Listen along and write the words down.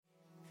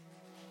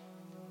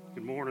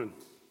Good morning.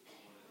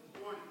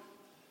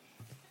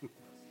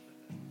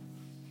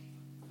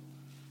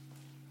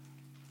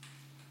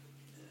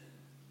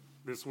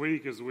 This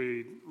week, as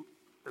we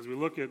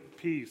look at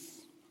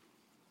peace,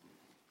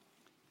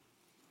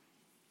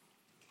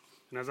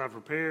 and as I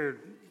prepared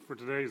for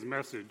today's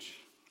message,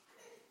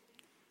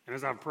 and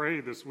as I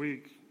prayed this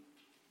week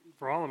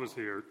for all of us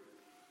here,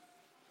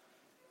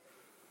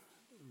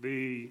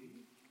 the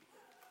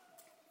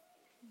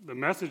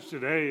message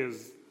today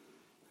is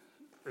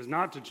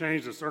not to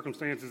change the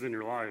circumstances in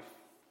your life.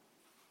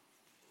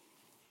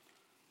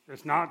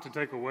 It's not to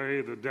take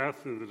away the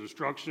death and the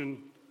destruction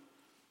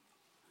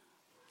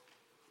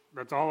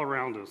that's all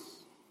around us.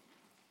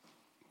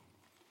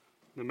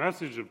 The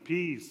message of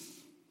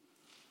peace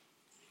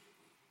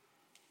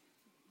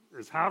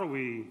is how do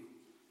we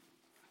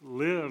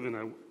live in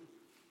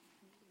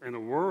a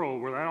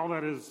world where all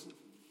that is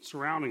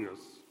surrounding us.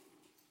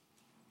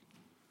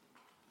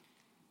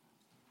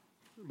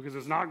 Because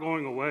it's not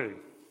going away.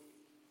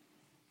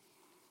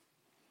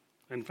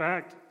 In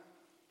fact,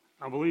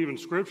 I believe in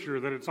Scripture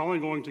that it's only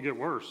going to get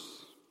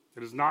worse.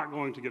 It is not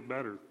going to get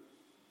better.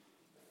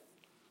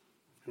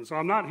 And so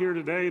I'm not here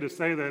today to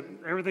say that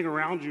everything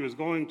around you is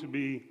going to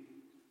be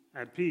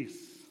at peace,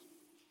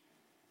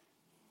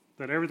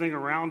 that everything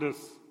around us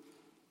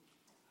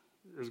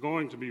is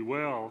going to be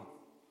well,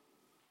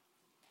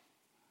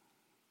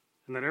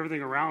 and that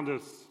everything around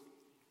us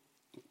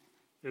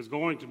is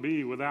going to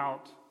be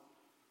without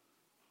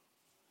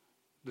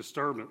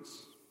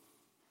disturbance.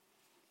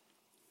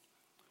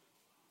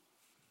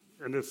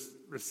 And this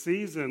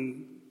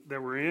season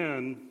that we're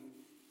in,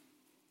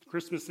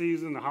 Christmas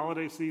season, the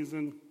holiday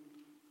season,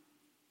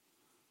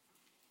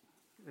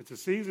 it's a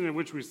season in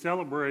which we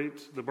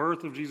celebrate the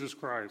birth of Jesus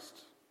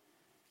Christ.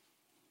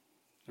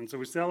 And so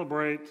we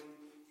celebrate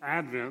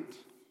Advent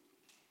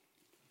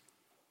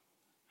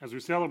as we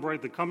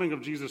celebrate the coming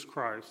of Jesus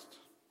Christ.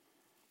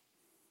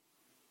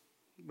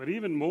 But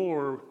even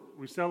more,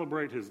 we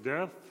celebrate his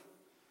death,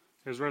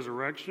 his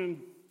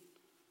resurrection,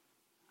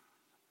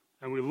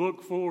 and we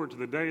look forward to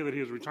the day that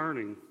he is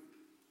returning.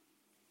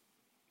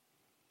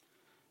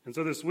 And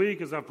so this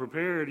week, as I've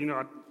prepared,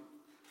 I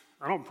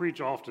don't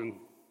preach often.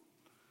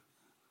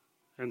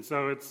 And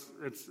so it's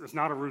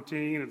not a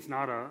routine. It's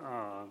not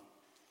a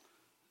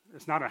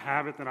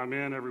habit that I'm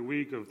in every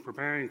week of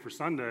preparing for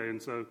Sunday.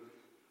 And so,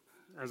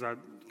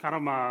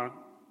 my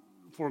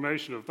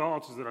formation of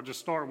thoughts is that I just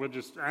start with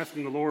just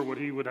asking the Lord what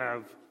he would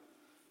have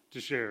to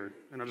share,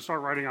 and I just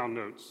start writing out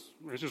notes.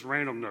 It's just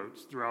random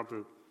notes throughout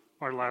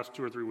probably the last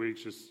 2 or 3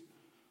 weeks, just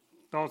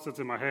thoughts that's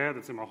in my head,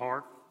 that's in my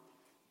heart,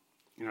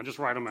 and I just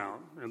write them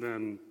out. And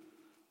then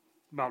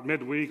about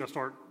midweek, I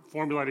start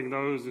formulating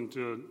those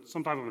into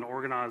some type of an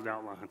organized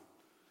outline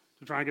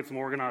to try and get some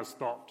organized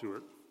thought to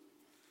it.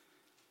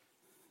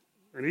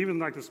 And even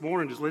like this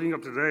morning, just leading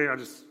up to today,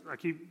 I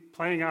keep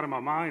playing out in my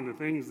mind the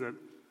things that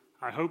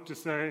I hope to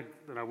say,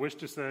 that I wish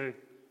to say.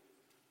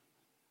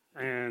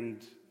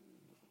 And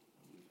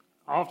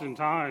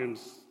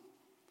oftentimes,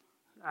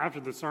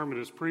 after the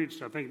sermon is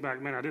preached, I think back,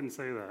 man, I didn't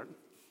say that.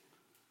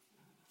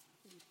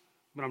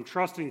 But I'm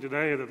trusting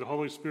today that the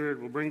Holy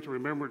Spirit will bring to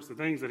remembrance the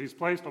things that he's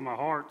placed on my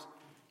heart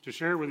to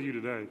share with you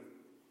today.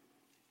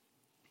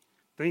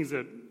 Things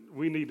that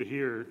we need to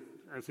hear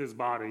as his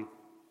body.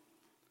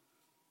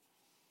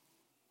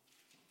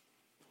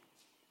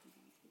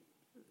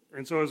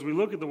 And so as we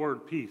look at the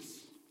word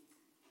peace,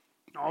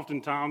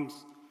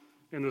 oftentimes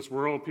in this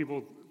world,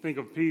 people think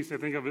of peace, they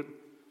think of it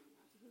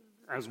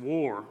as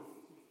war,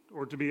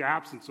 or to be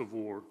absence of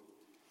war.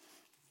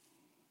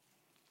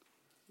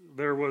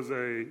 There was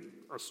a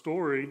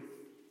story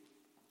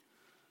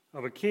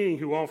of a king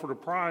who offered a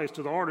prize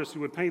to the artist who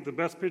would paint the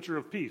best picture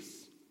of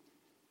peace.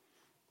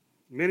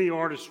 Many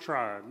artists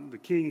tried. The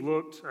king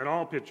looked at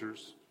all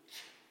pictures,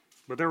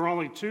 but there were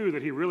only 2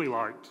 that he really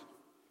liked,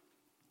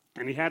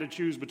 and he had to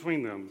choose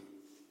between them.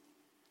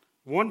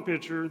 One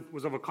picture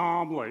was of a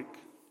calm lake.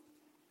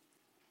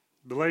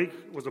 The lake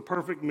was a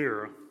perfect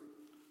mirror,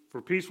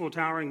 for peaceful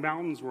towering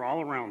mountains were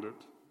all around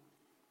it.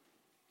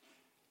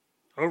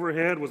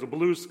 Overhead was a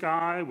blue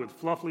sky with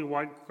fluffy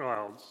white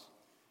clouds.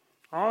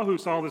 All who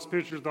saw this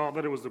picture thought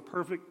that it was the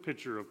perfect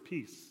picture of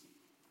peace.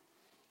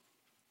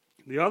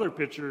 The other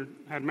picture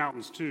had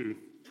mountains too,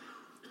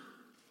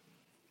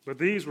 but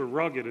these were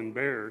rugged and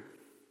bare.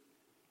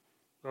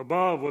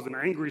 Above was an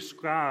angry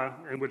sky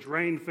in which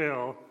rain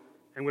fell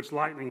and which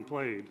lightning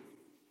played.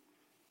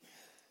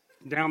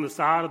 Down the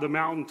side of the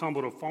mountain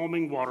tumbled a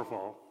foaming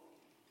waterfall.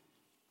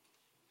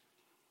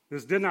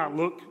 This did not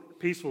look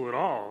peaceful at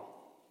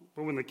all,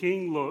 but when the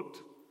king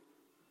looked,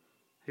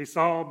 he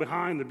saw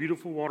behind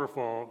the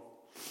waterfall,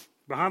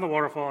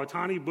 a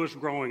tiny bush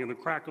growing in the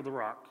crack of the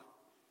rock.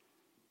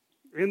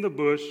 In the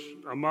bush,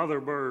 a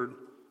mother bird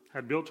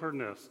had built her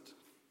nest.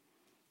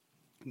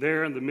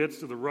 There, in the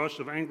midst of the rush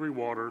of angry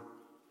water,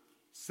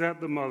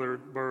 sat the mother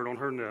bird on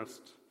her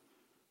nest,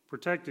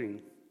 protecting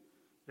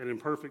it in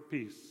perfect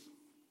peace.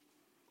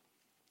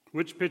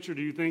 Which picture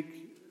do you think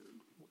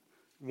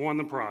won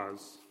the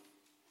prize?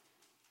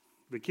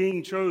 The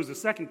king chose the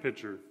second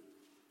picture.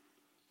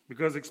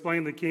 Because,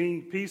 explained the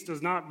king, peace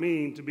does not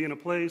mean to be in a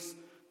place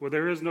where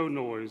there is no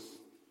noise,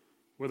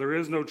 where there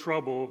is no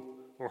trouble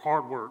or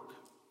hard work.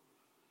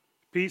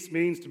 Peace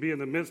means to be in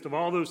the midst of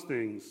all those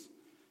things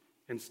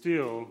and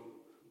still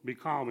be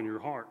calm in your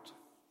heart.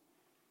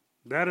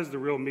 That is the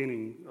real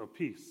meaning of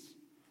peace.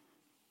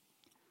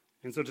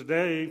 And so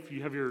today, if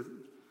you have your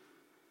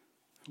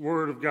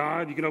Word of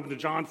God, you can open to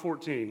John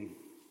 14.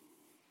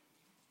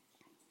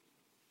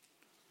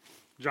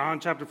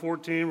 John chapter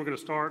 14, we're going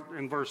to start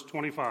in verse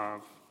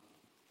 25.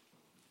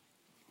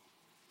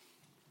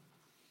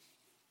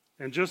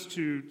 And just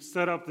to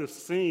set up this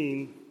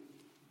scene,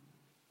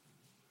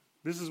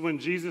 this is when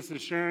Jesus is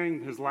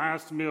sharing his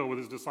last meal with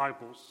his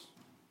disciples.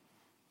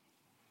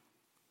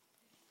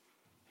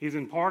 He's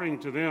imparting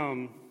to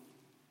them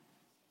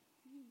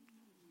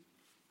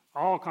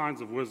all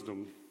kinds of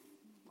wisdom,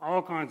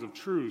 all kinds of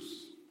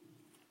truths.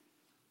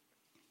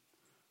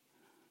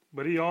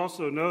 But he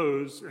also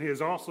knows, and he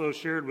has also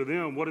shared with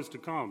them what is to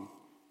come.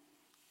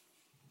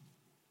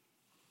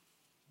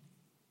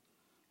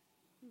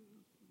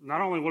 Not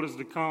only what is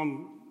to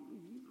come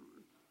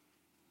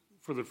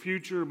for the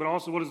future, but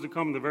also what is to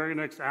come in the very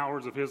next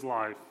hours of his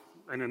life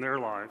and in their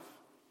life.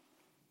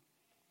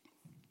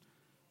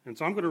 And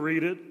so I'm going to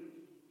read it,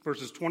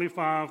 verses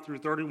 25 through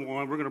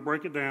 31. We're going to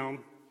break it down.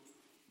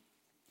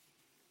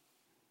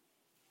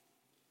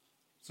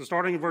 So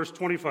starting in verse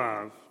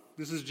 25,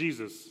 this is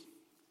Jesus.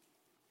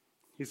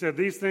 He said,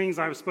 "These things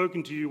I have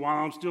spoken to you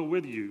while I'm still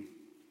with you.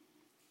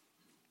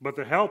 But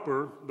the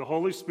Helper, the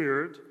Holy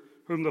Spirit,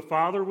 whom the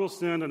Father will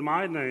send in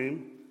my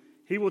name,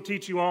 he will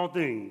teach you all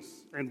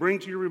things and bring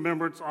to your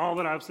remembrance all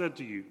that I've said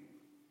to you."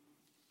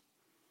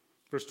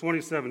 Verse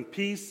 27,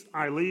 "Peace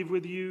I leave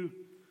with you,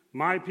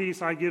 my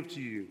peace I give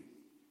to you.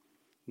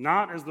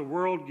 Not as the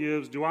world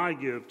gives do I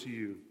give to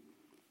you.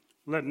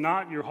 Let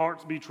not your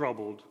hearts be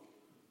troubled,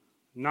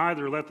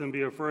 neither let them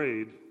be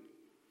afraid.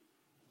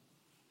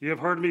 You have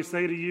heard me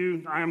say to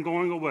you, I am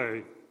going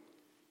away,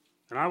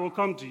 and I will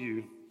come to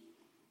you.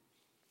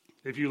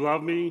 If you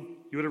love me,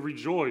 you would have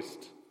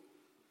rejoiced,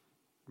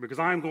 because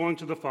I am going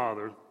to the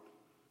Father,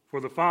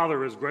 for the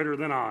Father is greater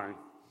than I.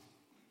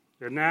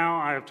 And now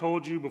I have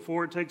told you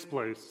before it takes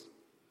place,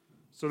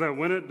 so that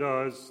when it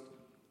does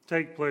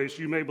take place,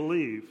 you may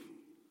believe.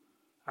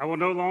 I will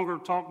no longer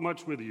talk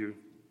much with you,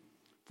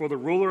 for the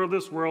ruler of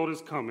this world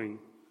is coming.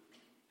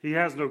 He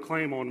has no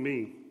claim on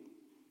me.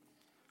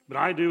 But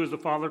I do as the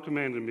Father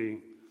commanded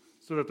me,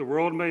 so that the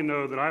world may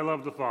know that I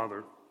love the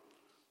Father.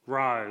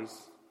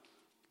 Rise,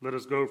 let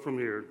us go from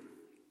here."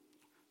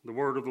 The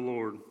word of the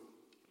Lord.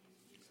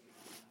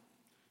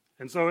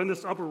 And so in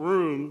this upper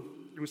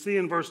room, we see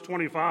in verse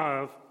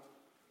 25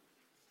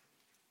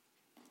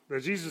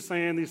 that Jesus is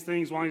saying these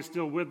things while he's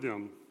still with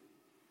them.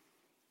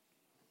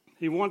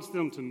 He wants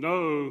them to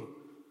know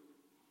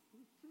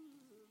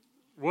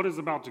what is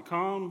about to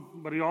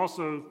come, but he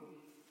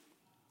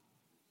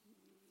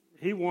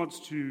wants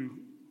to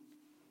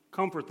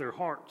comfort their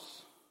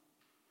hearts.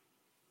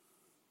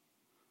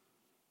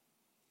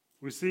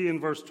 We see in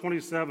verse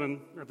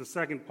 27 at the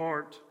second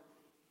part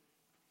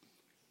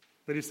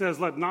that he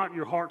says, "Let not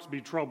your hearts be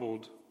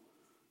troubled,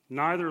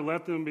 neither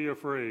let them be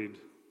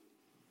afraid."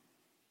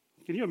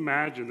 Can you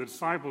imagine the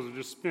disciples have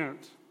just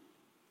spent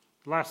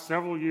the last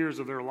several years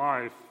of their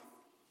life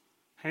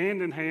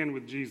hand in hand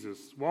with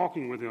Jesus,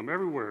 walking with him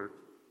everywhere,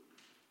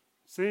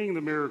 seeing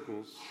the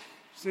miracles,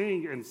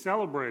 seeing and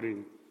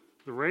celebrating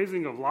the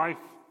raising of life,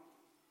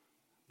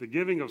 the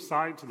giving of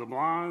sight to the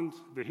blind,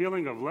 the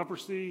healing of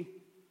leprosy,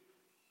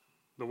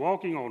 the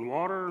walking on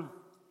water,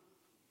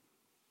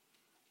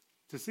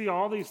 to see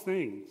all these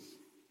things.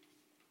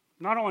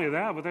 Not only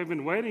that, but they've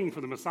been waiting for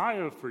the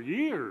Messiah for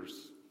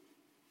years.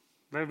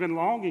 They've been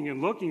longing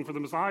and looking for the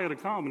Messiah to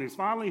come, and he's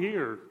finally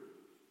here.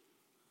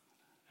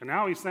 And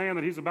now he's saying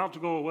that he's about to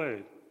go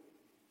away.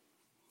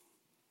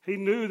 He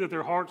knew that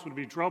their hearts would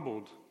be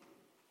troubled.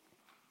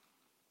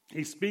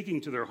 He's speaking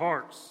to their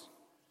hearts.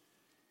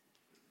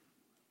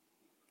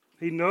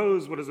 He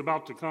knows what is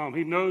about to come.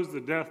 He knows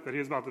the death that he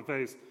is about to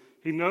face.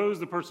 He knows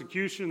the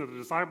persecution that the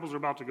disciples are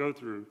about to go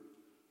through.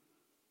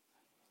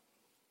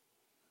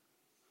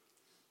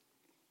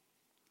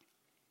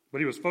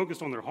 But he was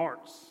focused on their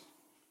hearts.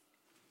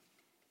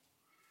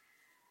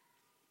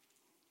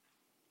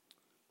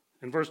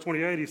 In verse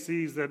 28, he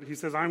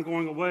says, "I'm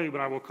going away, but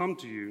I will come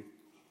to you."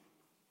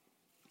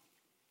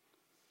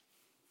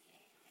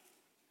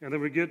 And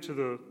then we get to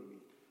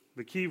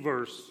the key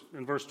verse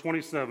in verse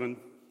 27.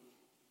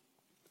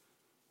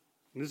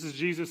 And this is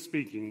Jesus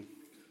speaking.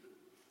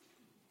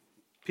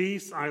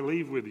 "Peace I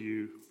leave with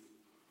you,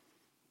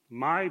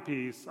 my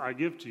peace I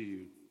give to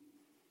you.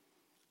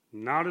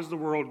 Not as the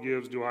world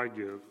gives do I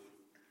give."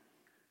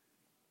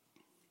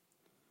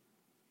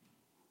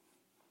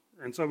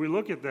 And so we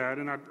look at that,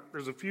 and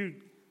there's a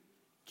few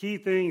key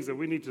things that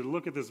we need to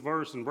look at this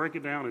verse and break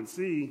it down and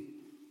see.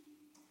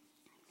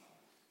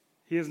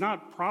 He is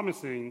not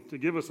promising to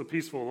give us a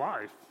peaceful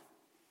life.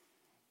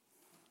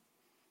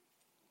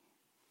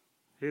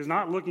 He is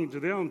not looking to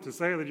them to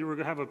say that you were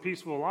going to have a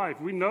peaceful life.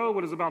 We know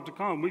what is about to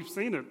come. We've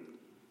seen it.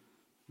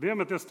 Them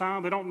at this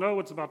time, they don't know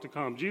what's about to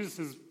come. Jesus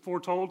has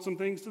foretold some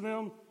things to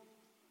them,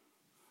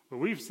 but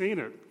we've seen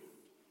it.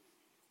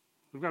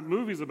 We've got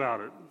movies about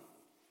it.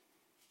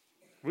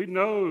 We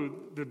know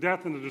the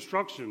death and the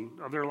destruction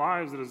of their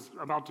lives that is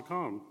about to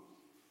come.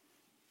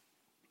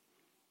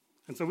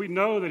 And so we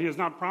know that he is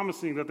not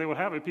promising that they will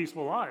have a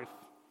peaceful life.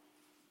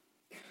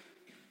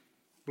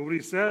 But what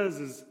he says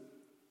is,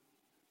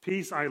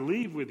 peace I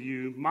leave with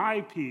you,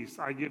 my peace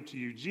I give to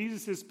you.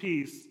 Jesus'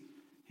 peace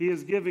he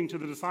is giving to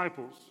the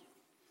disciples.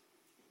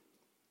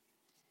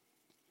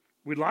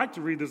 We'd like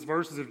to read this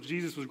verse as if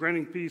Jesus was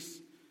granting peace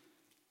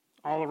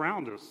all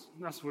around us.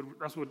 That's what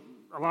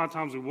a lot of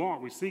times we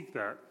want. We seek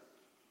that.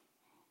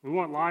 We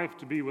want life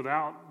to be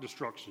without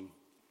destruction.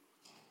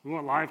 We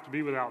want life to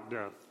be without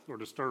death or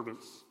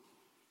disturbance.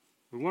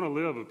 We want to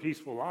live a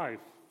peaceful life.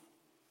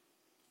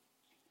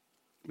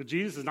 But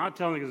Jesus is not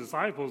telling his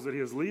disciples that he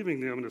is leaving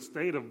them in a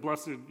state of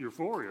blessed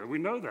euphoria. We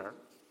know that.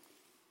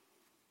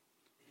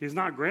 He's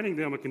not granting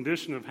them a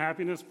condition of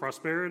happiness,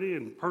 prosperity,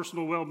 and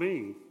personal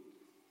well-being.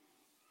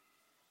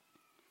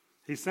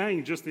 He's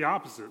saying just the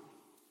opposite.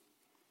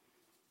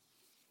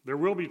 There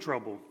will be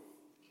trouble.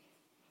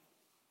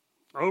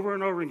 Over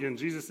and over again,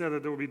 Jesus said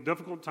that there will be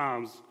difficult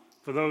times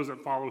for those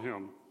that follow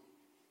him.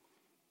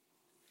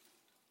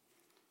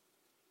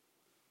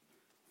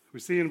 We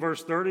see in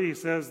verse 30, he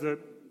says that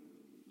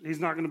he's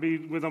not going to be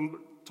with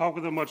them, talk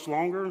with them much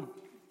longer,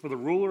 for the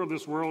ruler of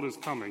this world is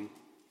coming.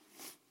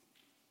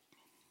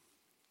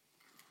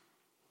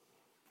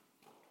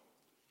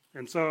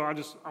 And so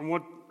I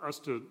want us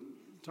to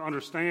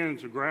understand,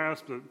 to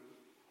grasp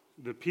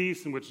the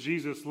peace in which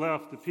Jesus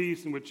left, the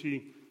peace in which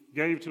he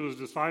gave to his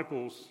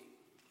disciples,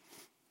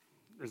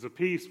 is a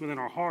peace within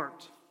our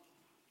heart,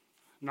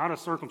 not a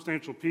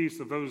circumstantial peace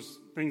of those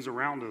things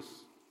around us.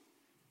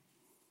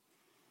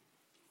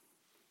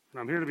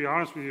 And I'm here to be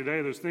honest with you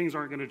today, those things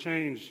aren't going to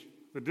change.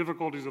 The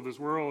difficulties of this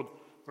world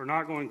are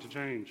not going to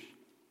change.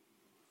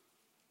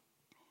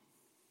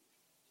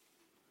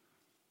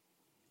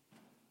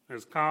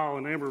 As Kyle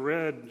and Amber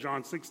read,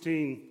 John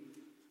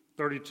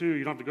 16:32,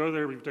 you don't have to go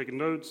there, we've taken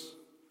notes.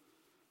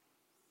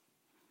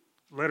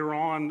 Later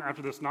on,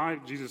 after this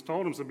night, Jesus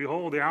told him, so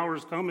behold, the hour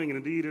is coming, and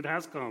indeed it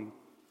has come,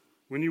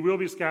 when you will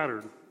be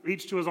scattered,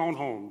 each to his own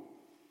home,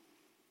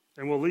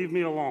 and will leave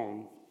me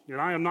alone.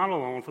 Yet I am not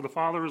alone, for the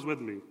Father is with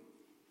me.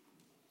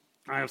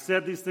 I have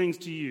said these things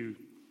to you,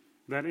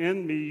 that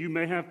in me you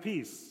may have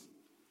peace.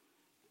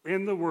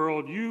 In the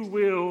world you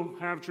will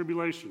have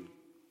tribulation,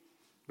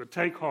 but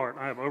take heart,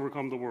 I have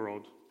overcome the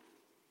world.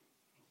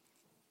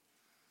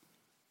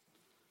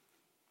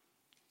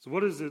 So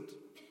what does it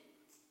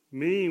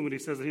mean when he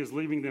says that he is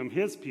leaving them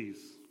his peace?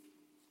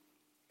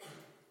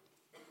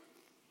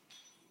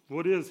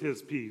 What is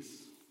his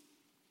peace?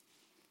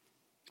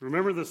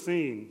 Remember the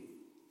scene.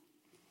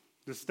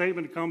 This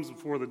statement comes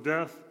before the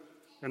death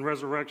and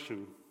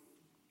resurrection.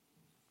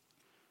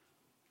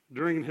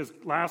 During his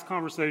last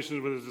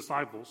conversations with his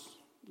disciples,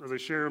 as they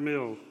share a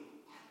meal,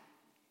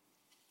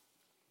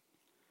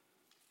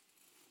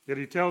 yet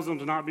he tells them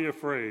to not be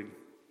afraid.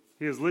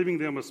 He is leaving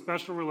them a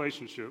special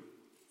relationship.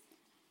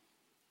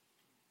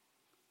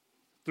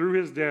 Through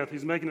his death,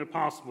 he's making it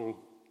possible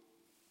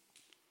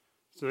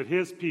so that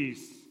his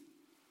peace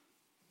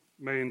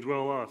may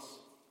indwell us.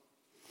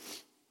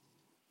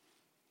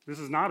 This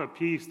is not a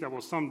peace that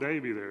will someday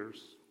be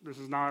theirs. This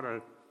is not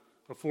a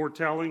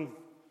foretelling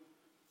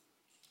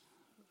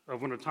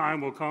of when a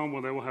time will come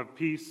when they will have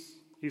peace.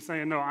 He's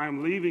saying, no, I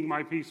am leaving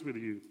my peace with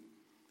you.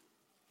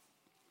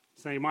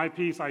 Saying, my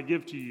peace I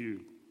give to you.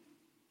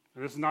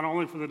 And this is not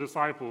only for the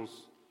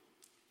disciples.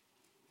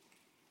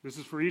 This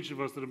is for each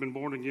of us that have been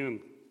born again.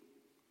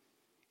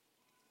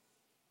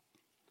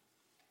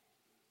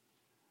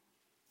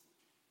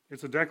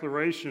 It's a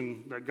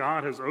declaration that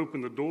God has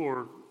opened the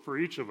door for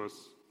each of us.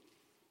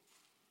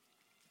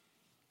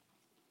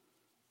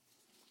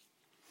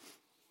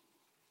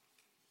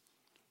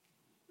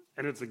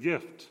 And it's a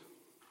gift.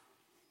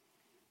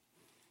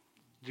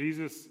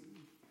 Jesus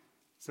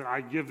said,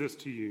 I give this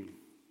to you.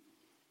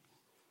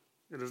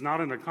 It is not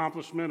an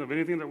accomplishment of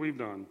anything that we've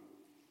done.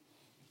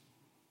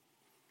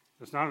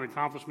 It's not an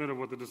accomplishment of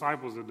what the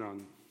disciples had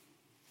done.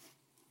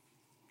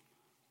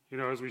 You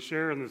know, as we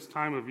share in this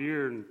time of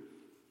year and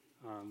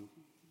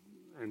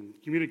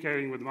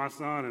communicating with my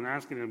son and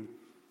asking him,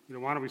 you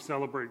know, why don't we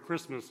celebrate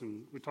Christmas?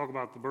 And we talk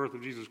about the birth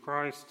of Jesus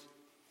Christ.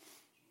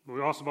 But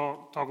we also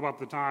talk about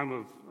the time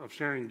of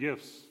sharing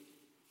gifts.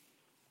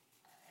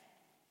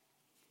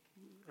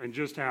 And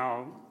just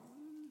how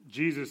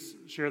Jesus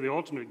shared the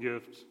ultimate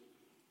gift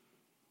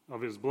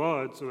of his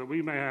blood so that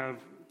we may have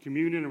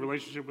communion and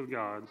relationship with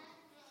God.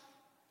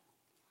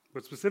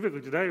 But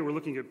specifically today, we're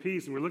looking at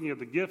peace, and we're looking at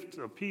the gift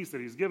of peace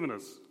that he's given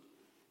us.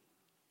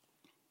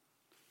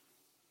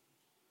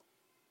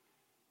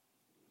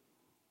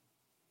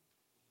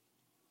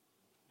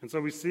 And so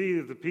we see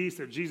that the peace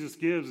that Jesus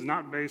gives is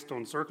not based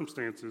on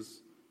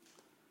circumstances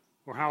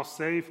or how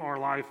safe our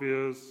life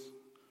is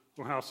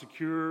or how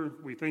secure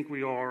we think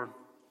we are.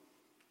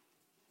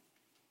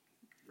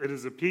 It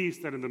is a peace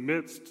that in the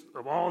midst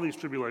of all these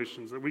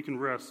tribulations that we can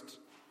rest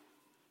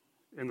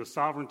in the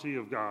sovereignty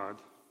of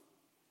God.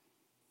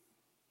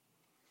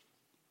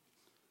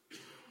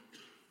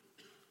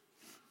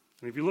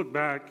 And if you look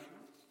back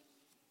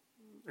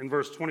in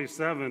verse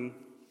 27,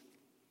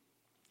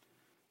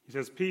 he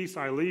says, "Peace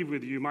I leave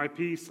with you, my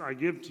peace I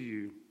give to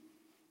you.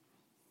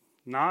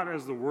 Not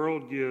as the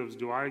world gives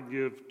do I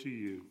give to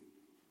you."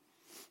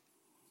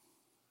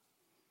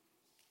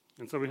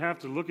 And so we have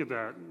to look at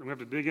that, and we have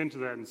to dig into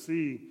that and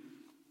see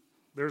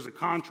there's a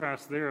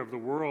contrast there of the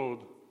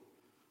world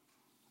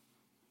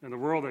and the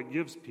world that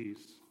gives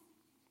peace.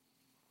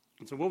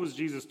 And so what was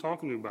Jesus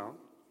talking about?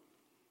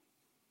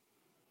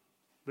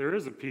 There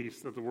is a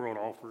peace that the world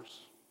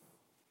offers.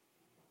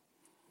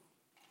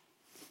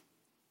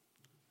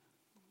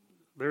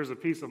 There's a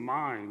peace of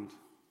mind,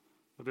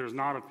 but there's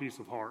not a peace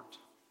of heart.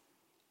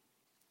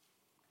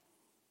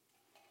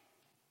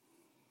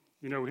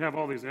 You know, we have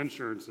all these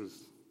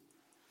insurances,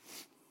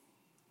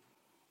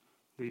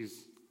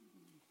 these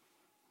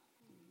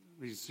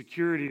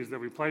securities that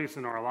we place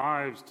in our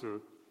lives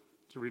to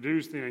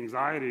reduce the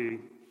anxiety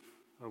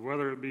of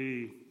whether it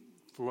be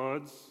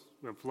floods.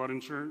 We have flood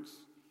insurance.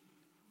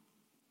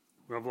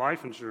 We have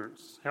life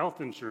insurance,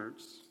 health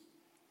insurance.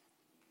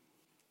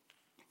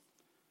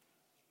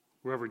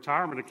 We have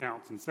retirement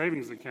accounts and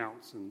savings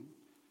accounts, and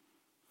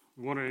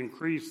we want to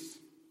increase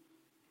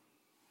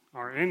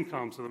our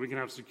income so that we can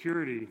have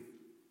security,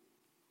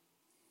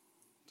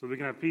 so we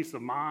can have peace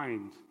of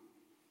mind.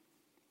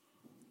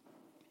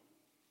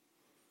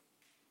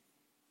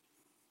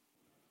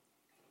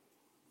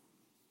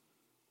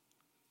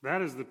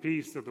 That is the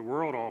peace that the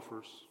world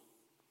offers.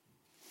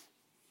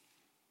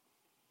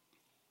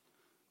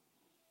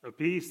 A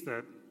peace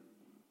that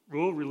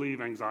will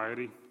relieve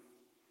anxiety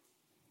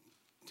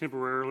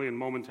temporarily and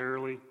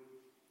momentarily.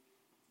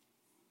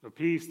 A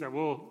peace that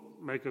will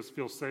make us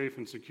feel safe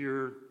and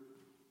secure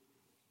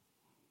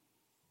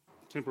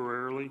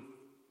temporarily.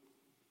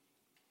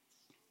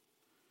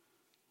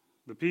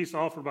 The peace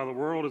offered by the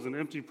world is an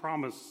empty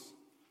promise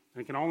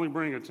and can only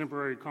bring a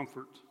temporary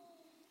comfort.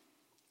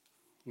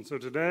 And so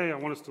today I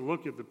want us to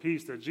look at the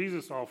peace that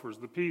Jesus offers,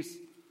 the peace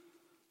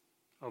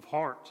of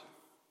heart.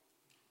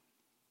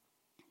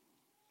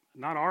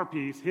 Not our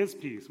peace, his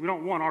peace. We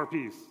don't want our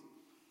peace.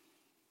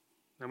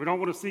 And we don't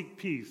want to seek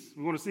peace.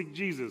 We want to seek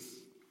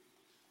Jesus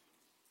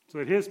so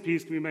that his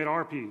peace can be made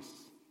our peace.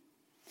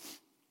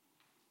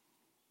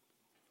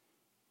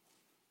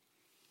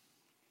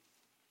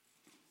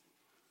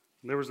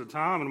 And there was a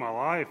time in my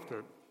life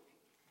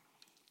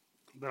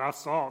that I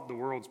sought the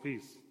world's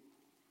peace.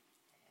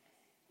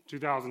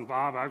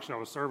 2005, actually, I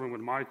was serving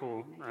with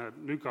Michael at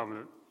New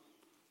Covenant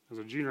as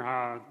a junior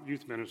high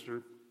youth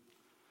minister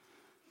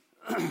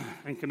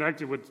and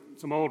connected with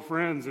some old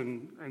friends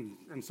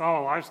and saw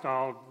a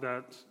lifestyle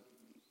that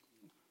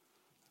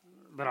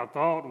I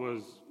thought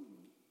was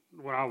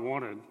what I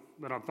wanted,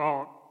 that I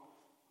thought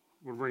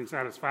would bring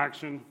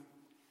satisfaction,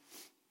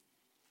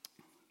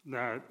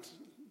 that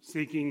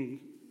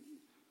seeking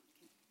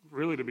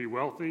really to be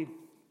wealthy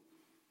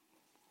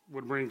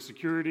would bring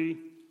security,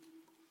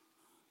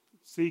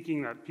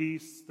 seeking that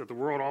peace that the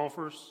world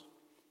offers,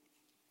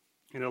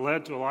 and it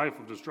led to a life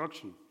of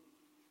destruction.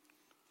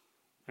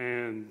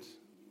 And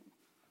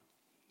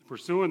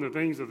pursuing the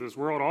things that this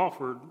world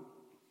offered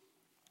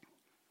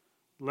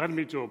led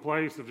me to a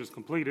place of just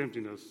complete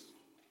emptiness,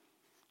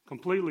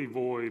 completely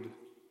void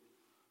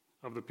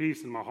of the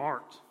peace in my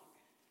heart.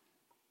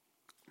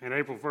 And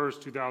April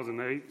 1st,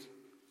 2008,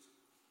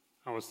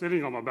 I was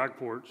sitting on my back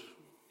porch.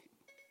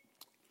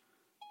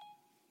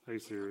 Hey,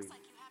 Siri. Looks like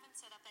you haven't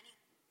set up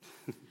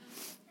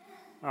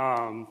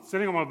any.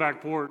 Sitting on my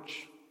back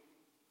porch,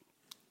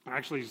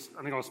 actually,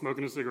 I think I was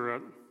smoking a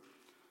cigarette,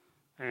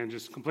 and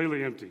just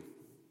completely empty.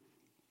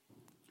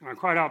 And I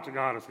cried out to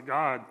God. I said,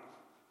 God,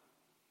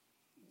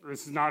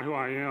 this is not who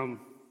I am.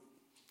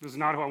 This is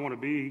not who I want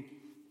to be.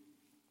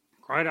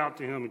 Cried out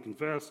to him and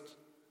confessed.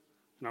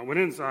 And I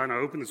went inside and I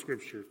opened the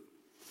scripture.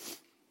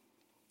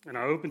 And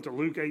I opened to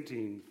Luke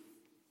 18.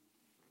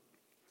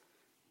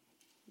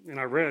 And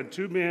I read,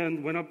 2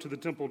 men went up to the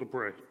temple to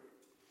pray.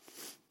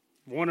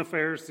 One a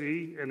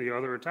Pharisee and the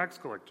other a tax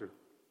collector.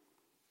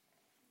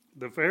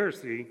 The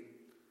Pharisee,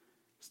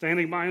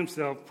 standing by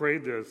himself,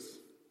 prayed this: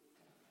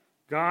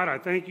 God, I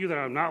thank you that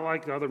I'm not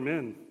like the other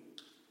men,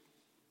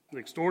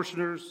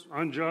 extortioners,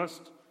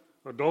 unjust,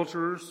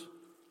 adulterers,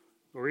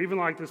 or even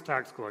like this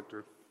tax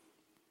collector.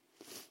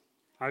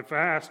 I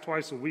fast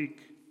twice a week.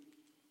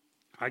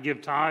 I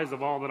give tithes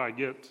of all that I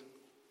get.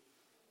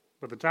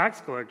 But the tax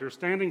collector,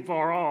 standing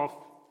far off,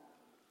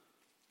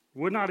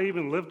 would not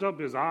even lift up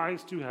his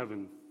eyes to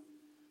heaven,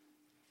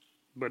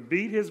 but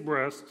beat his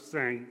breast,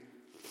 saying,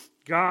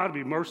 God,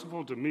 be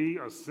merciful to me,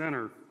 a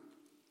sinner.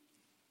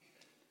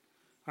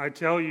 I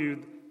tell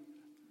you,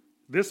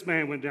 this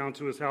man went down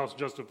to his house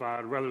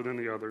justified rather than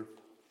the other.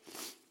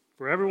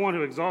 For everyone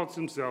who exalts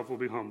himself will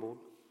be humbled,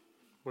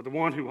 but the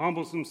one who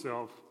humbles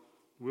himself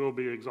will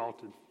be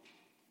exalted.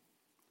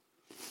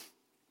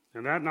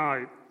 And that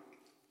night,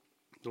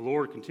 the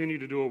Lord continued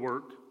to do a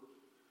work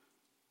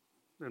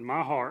in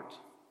my heart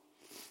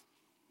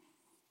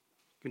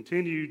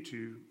continued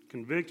to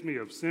convict me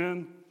of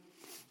sin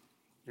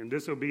and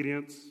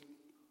disobedience.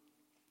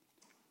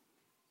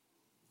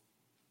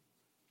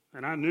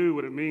 And I knew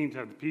what it meant to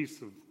have the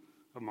peace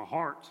of my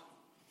heart,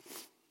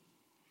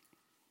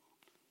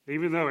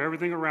 even though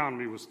everything around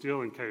me was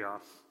still in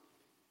chaos.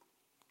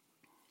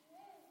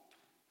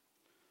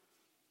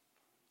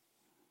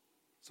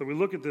 So we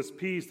look at this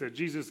peace that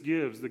Jesus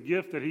gives, the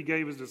gift that he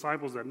gave his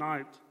disciples that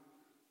night.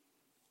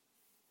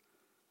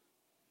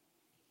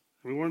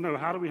 And we want to know,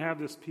 how do we have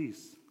this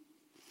peace?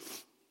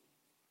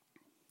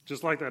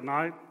 Just like that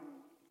night,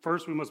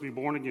 first we must be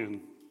born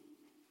again.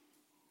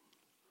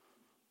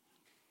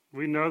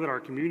 We know that our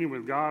communion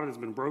with God has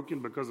been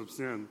broken because of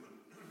sin.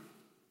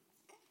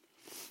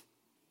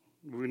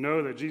 We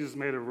know that Jesus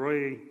made a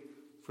way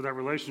for that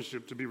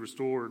relationship to be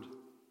restored.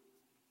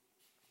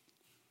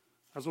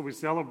 That's what we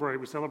celebrate.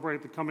 We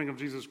celebrate the coming of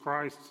Jesus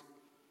Christ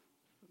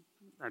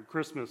at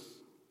Christmas.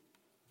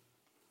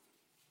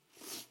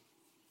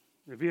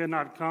 If he had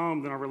not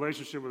come, then our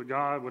relationship with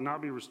God would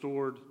not be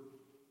restored.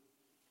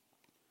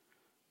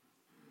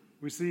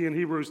 We see in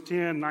Hebrews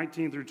 10,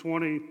 19 through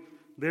 20,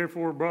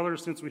 therefore,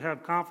 brothers, since we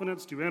have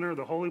confidence to enter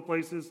the holy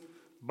places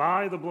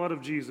by the blood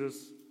of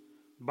Jesus,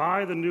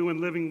 by the new and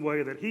living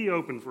way that he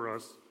opened for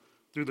us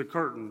through the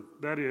curtain,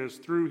 that is,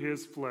 through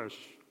his flesh.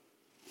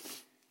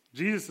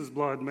 Jesus'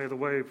 blood made the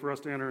way for us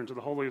to enter into the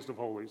holiest of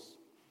holies.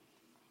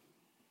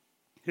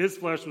 His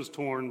flesh was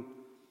torn.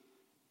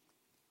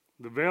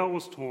 The veil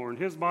was torn.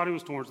 His body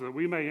was torn so that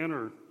we may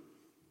enter.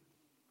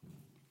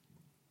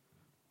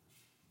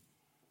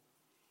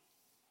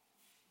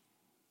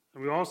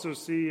 And we also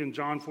see in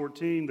John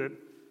 14 that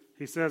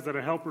he says that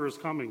a helper is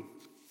coming.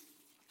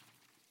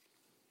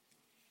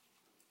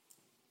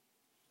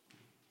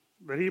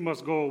 That he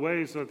must go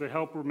away so that the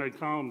helper may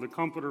come, the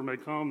comforter may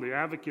come, the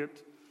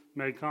advocate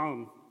may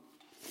come.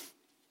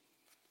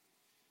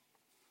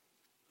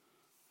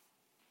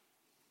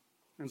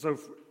 And so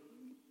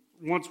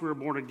once we're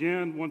born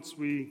again,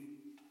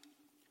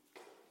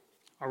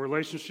 our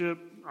relationship,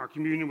 our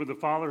communion with the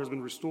Father has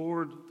been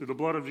restored through the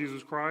blood of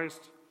Jesus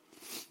Christ,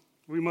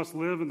 we must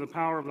live in the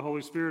power of the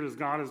Holy Spirit as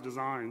God has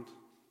designed.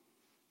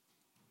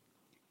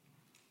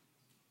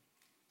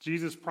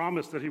 Jesus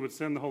promised that he would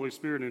send the Holy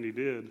Spirit, and he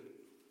did.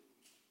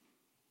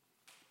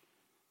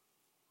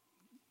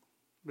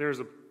 There's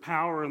a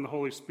power in the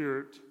Holy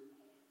Spirit.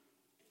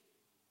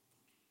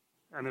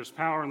 And there's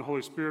power in the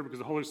Holy Spirit because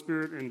the Holy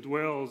Spirit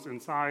indwells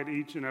inside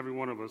each and every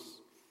one of us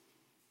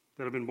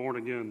that have been born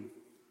again.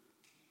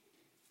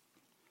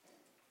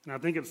 And I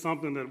think it's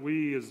something that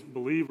we as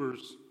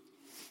believers,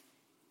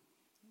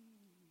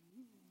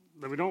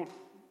 that we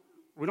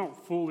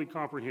don't fully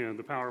comprehend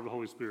the power of the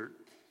Holy Spirit.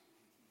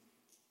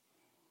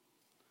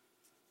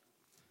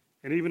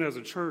 And even as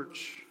a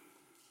church,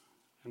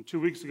 and 2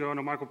 weeks ago, I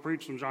know Michael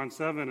preached from John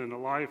 7 and a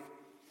life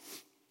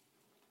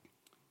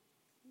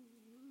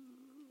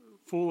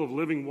full of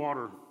living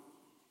water.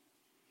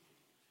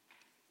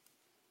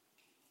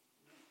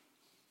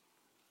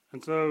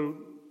 And so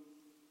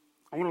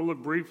I want to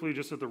look briefly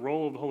just at the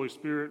role of the Holy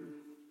Spirit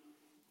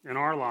in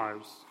our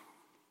lives.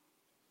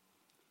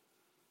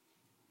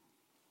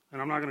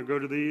 And I'm not going to go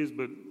to these,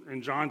 but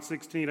in John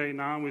 16, 8,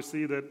 9, we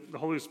see that the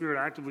Holy Spirit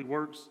actively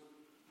works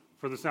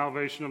for the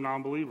salvation of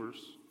non-believers.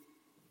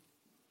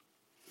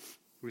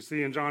 We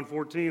see in John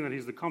 14 that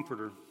he's the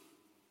comforter.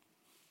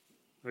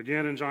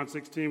 Again, in John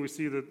 16, we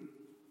see that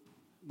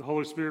the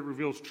Holy Spirit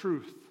reveals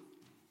truth.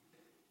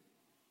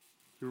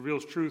 He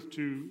reveals truth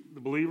to the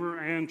believer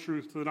and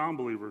truth to the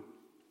non-believer.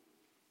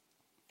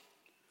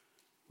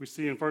 We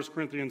see in 1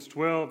 Corinthians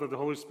 12 that the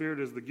Holy Spirit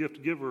is the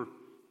gift giver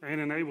and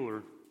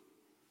enabler.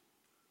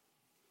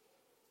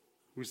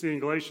 We see in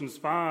Galatians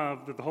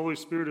 5 that the Holy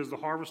Spirit is the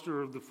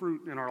harvester of the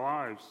fruit in our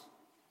lives.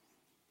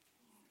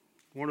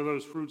 One of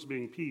those fruits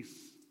being peace.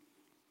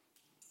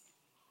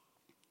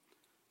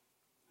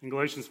 In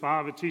Galatians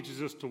 5, it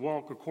teaches us to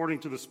walk according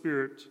to the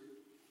Spirit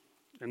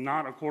and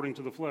not according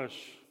to the flesh.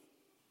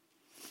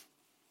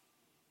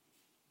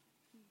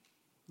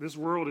 This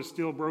world is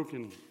still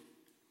broken.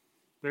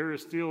 There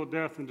is still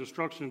death and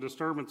destruction and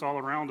disturbance all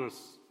around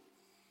us.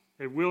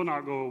 It will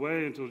not go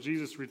away until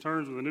Jesus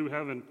returns with a new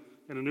heaven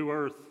and a new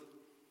earth.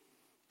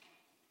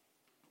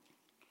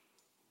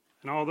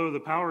 And although the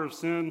power of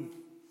sin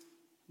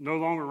no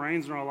longer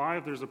reigns in our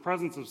life, there's a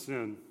presence of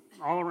sin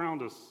all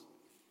around us.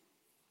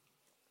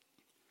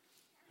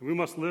 And we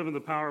must live in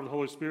the power of the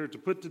Holy Spirit to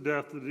put to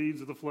death the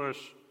deeds of the flesh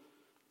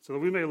so that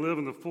we may live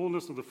in the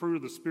fullness of the fruit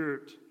of the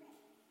Spirit.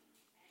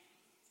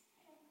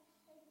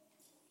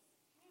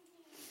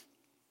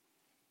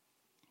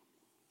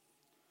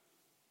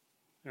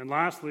 And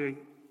lastly,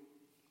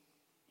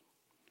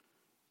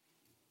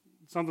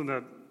 something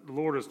that the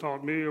Lord has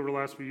taught me over the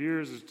last few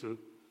years is to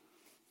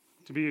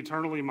be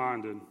eternally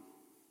minded,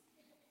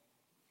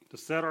 to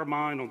set our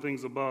mind on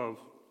things above.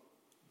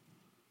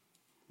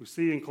 We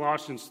see in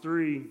Colossians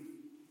 3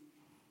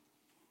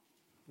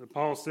 that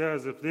Paul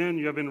says, if then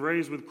you have been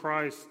raised with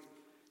Christ,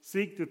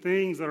 seek the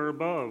things that are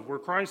above, where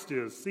Christ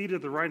is, seated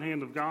at the right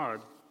hand of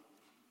God.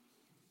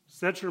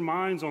 Set your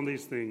minds on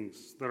these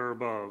things that are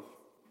above,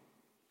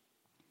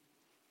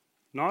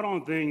 not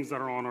on things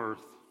that are on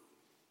earth.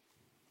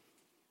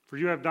 For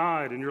you have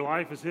died, and your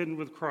life is hidden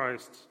with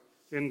Christ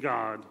in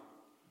God.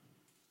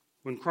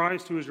 When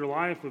Christ, who is your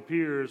life,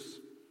 appears,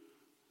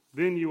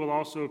 then you will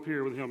also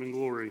appear with him in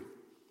glory.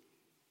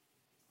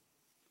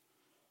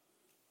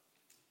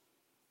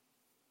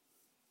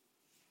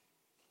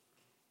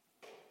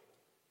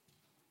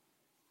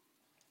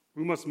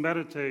 We must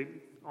meditate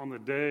on the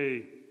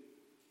day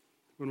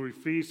when we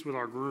feast with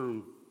our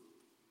groom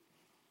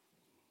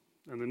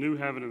and the new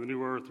heaven and the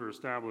new earth are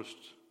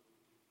established.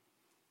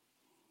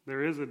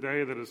 There is a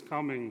day that is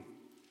coming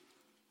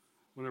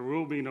when there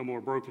will be no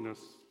more brokenness.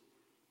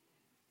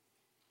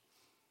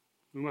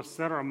 We must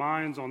set our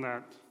minds on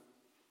that.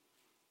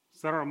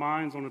 Set our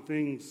minds on the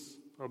things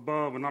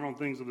above and not on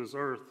things of this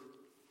earth.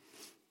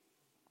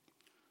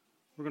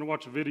 We're going to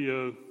watch a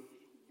video.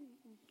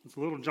 It's a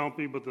little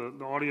jumpy, but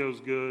the audio is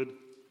good.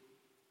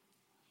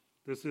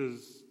 This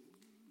is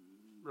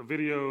a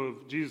video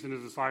of Jesus and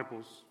his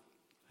disciples,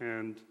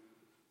 and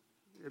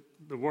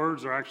the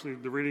words are actually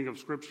the reading of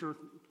Scripture,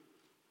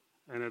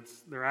 and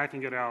they're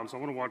acting it out. So I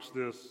want to watch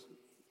this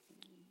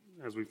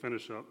as we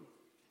finish up.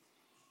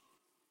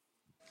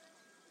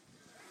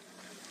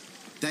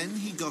 Then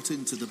he got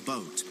into the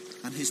boat,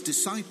 and his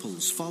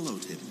disciples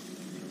followed him.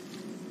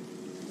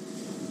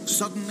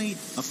 Suddenly,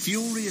 a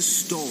furious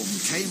storm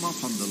came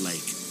up on the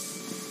lake,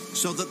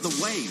 so that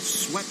the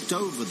waves swept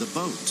over the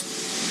boat.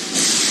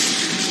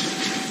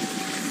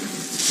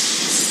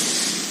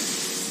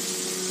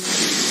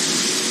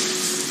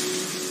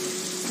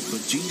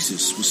 But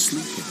Jesus was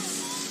sleeping.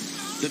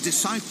 The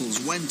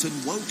disciples went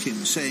and woke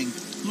him, saying,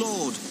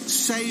 "Lord,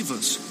 save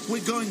us,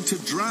 we're going to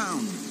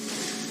drown."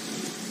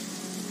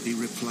 He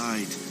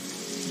replied,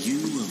 "You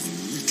of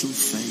little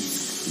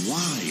faith,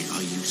 why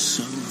are you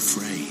so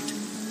afraid?"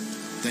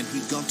 Then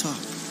he got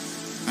up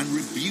and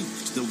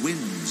rebuked the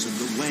winds and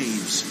the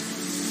waves.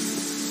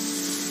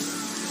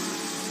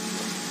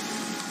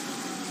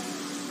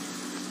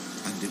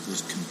 And it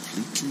was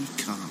completely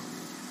calm.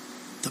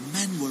 The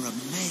men were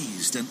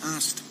amazed and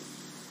asked,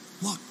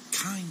 "What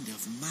kind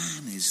of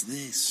man is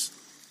this?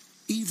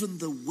 Even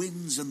the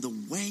winds and the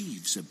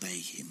waves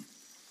obey him."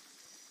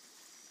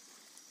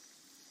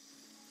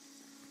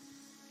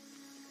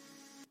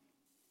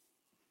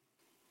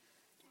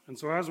 And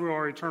so as we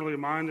are eternally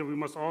minded, we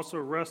must also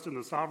rest in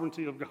the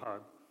sovereignty of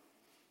God.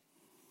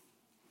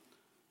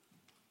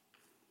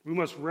 We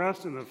must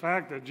rest in the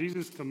fact that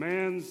Jesus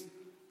commands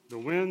the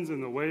winds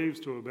and the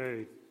waves to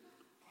obey.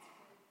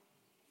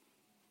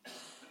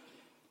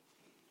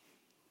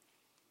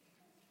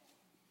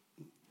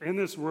 In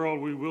this world,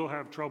 we will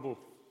have trouble.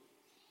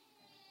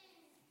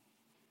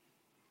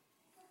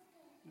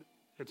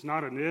 It's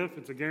not an if,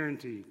 it's a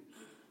guarantee.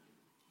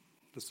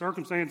 The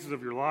circumstances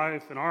of your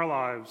life and our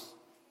lives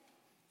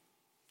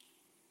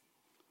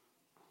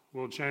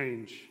will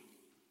change.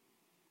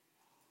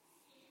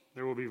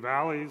 There will be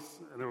valleys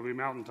and there will be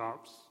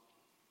mountaintops.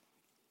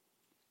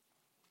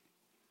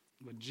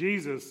 But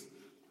Jesus,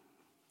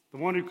 the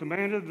one who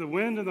commanded the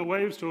wind and the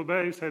waves to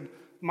obey, said,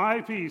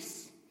 "My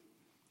peace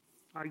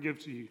I give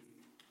to you.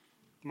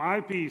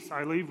 My peace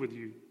I leave with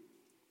you."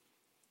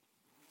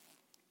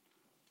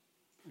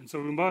 And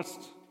so we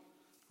must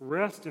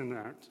rest in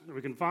that, and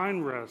we can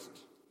find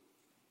rest.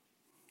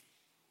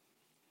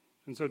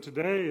 And so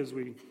today, as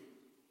we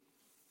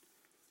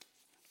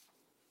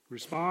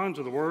respond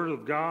to the Word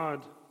of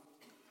God,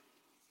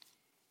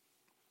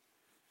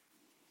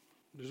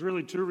 there's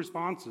really two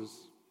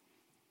responses.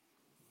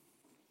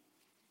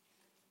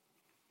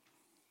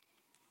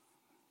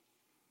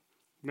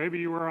 Maybe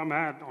you're where I'm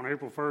at on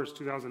April 1st,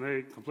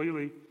 2008,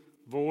 completely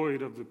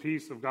void of the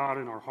peace of God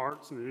in our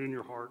hearts and in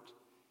your heart.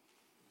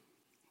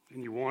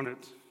 And you want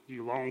it,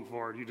 you long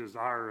for it, you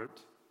desire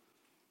it.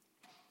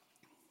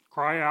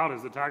 Cry out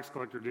as the tax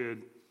collector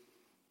did,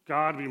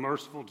 "God, be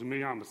merciful to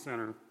me, I'm a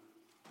sinner."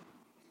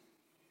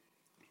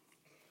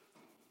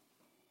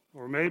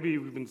 Or maybe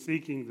we've been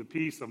seeking the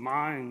peace of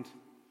mind.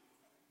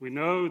 We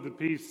know the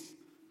peace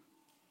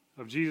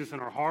of Jesus in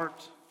our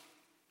heart,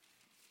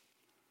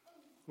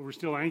 but we're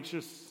still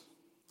anxious.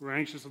 We're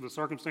anxious of the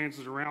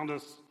circumstances around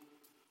us,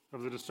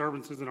 of the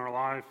disturbances in our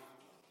life.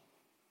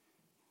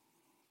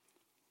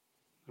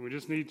 And we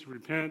just need to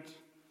repent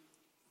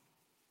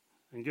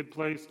and get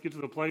to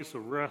the place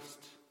of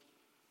rest.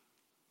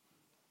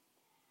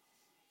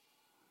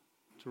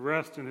 To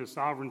rest in his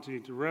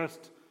sovereignty, to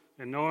rest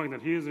in knowing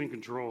that he is in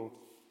control.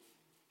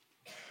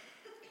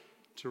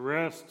 To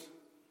rest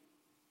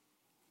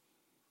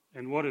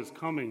in what is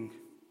coming,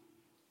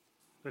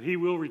 that he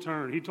will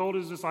return. He told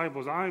his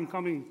disciples, "I am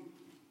coming,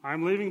 I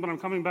am leaving, but I'm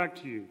coming back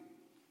to you."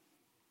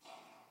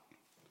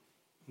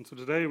 And so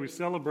today we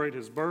celebrate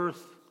his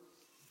birth.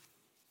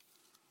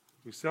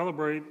 We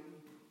celebrate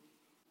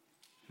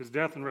his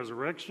death and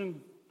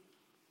resurrection.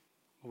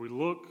 We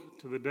look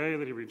to the day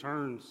that he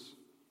returns.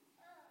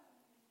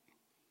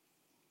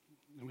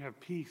 And we have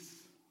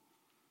peace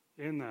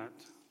in that,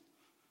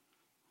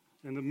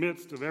 in the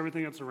midst of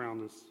everything that's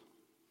around us.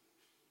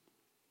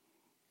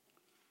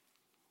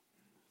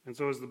 And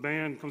so as the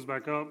band comes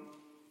back up,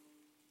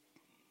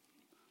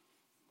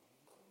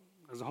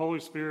 As the Holy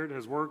Spirit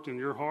has worked in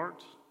your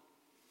heart,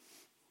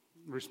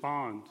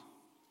 respond.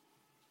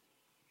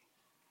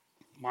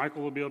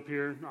 Michael will be up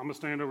here. I'm going to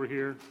stand over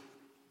here.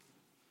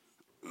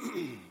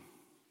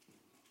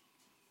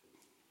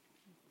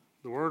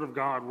 The Word of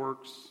God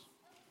works.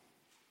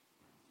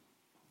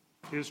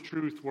 His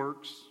truth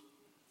works.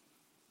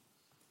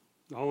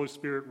 The Holy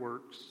Spirit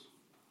works.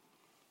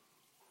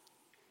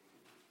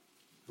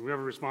 And we have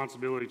a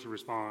responsibility to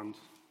respond.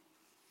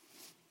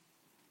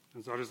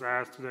 And so I just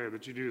ask today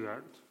that you do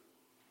that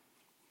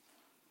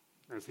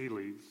as He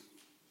leads.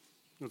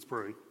 Let's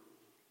pray.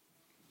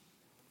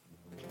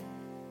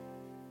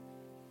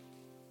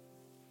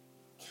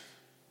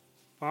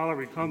 Father,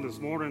 we come this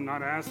morning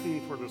not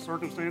asking for the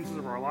circumstances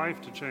of our life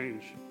to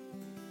change.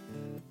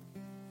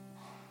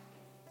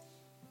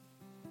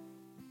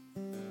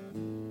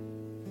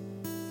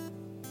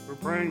 We're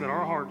praying that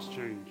our hearts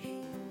change,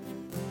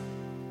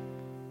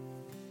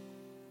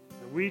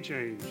 that we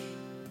change,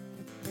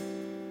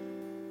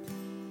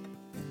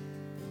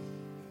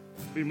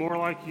 to be more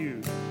like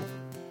you.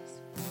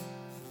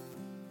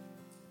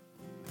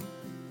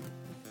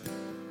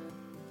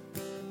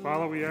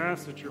 Father, we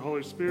ask that your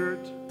Holy Spirit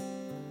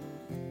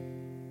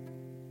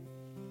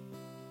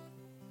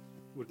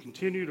would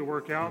continue to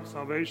work out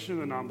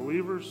salvation in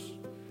non-believers.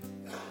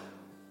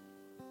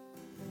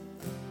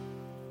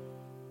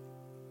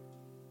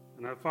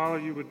 And that, Father,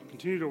 you would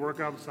continue to work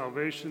out the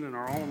salvation in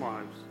our own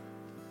lives.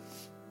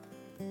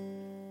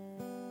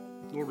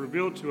 Lord,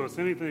 reveal to us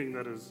anything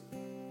that is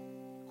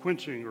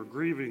quenching or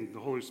grieving the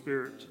Holy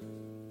Spirit,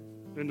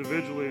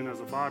 individually and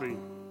as a body.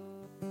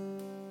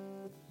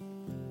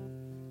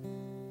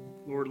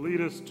 Lord,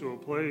 lead us to a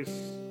place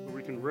where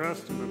we can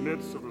rest in the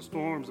midst of the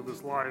storms of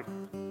this life.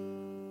 We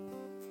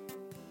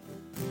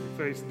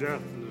face death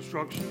and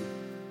destruction.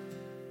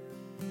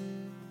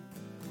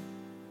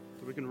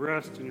 That we can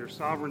rest in your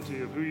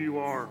sovereignty of who you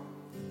are.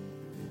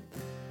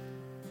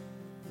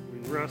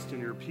 We can rest in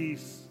your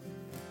peace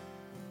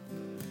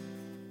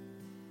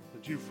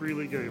that you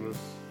freely gave us.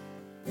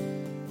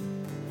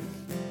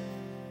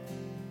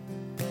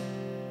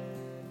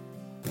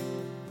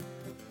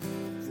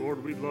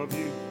 Lord, we love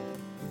you.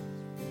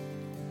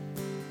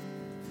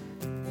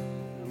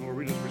 And Lord,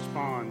 we just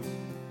respond